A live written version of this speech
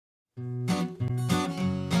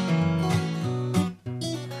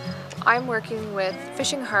I'm working with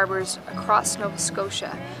fishing harbors across Nova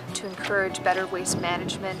Scotia to encourage better waste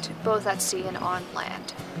management, both at sea and on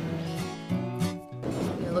land.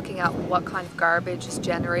 You're looking at what kind of garbage is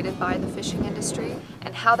generated by the fishing industry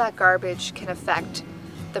and how that garbage can affect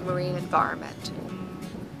the marine environment.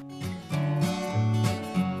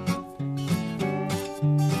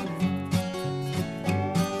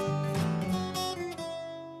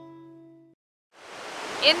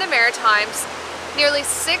 In the Maritimes, nearly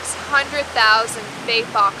 600,000 bait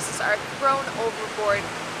boxes are thrown overboard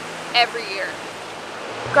every year.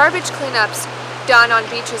 Garbage cleanups done on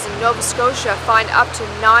beaches in Nova Scotia find up to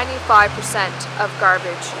 95% of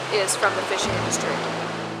garbage is from the fishing industry.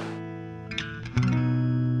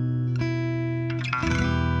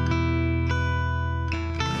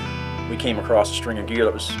 We came across a string of gear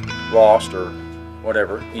that was lost or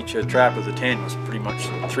whatever. Each trap of the 10 was pretty much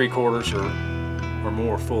 3/4 or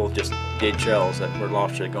more full of just dead shells that were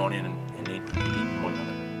lobster had gone in and eaten one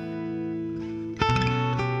another.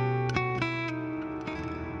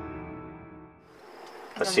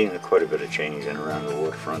 I've seen quite a bit of changing around the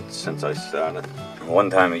waterfront since I started.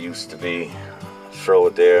 One time it used to be throw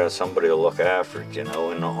it there, somebody will look after it, you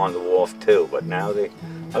know, and on the wharf too. But now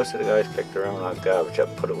most of the guys pick their own garbage up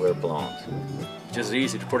and put it where it belongs. It's just as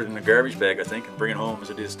easy to put it in a garbage bag, I think, and bring it home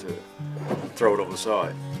as it is to throw it over the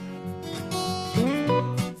side.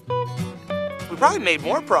 We probably made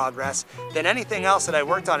more progress than anything else that I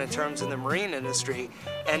worked on in terms of the marine industry,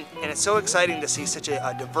 and it's so exciting to see such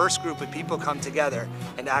a diverse group of people come together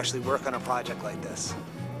and actually work on a project like this.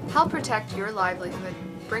 Help protect your livelihood.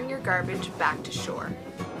 Bring your garbage back to shore.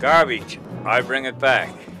 Garbage, I bring it back.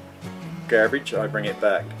 Garbage, I bring it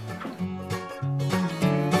back.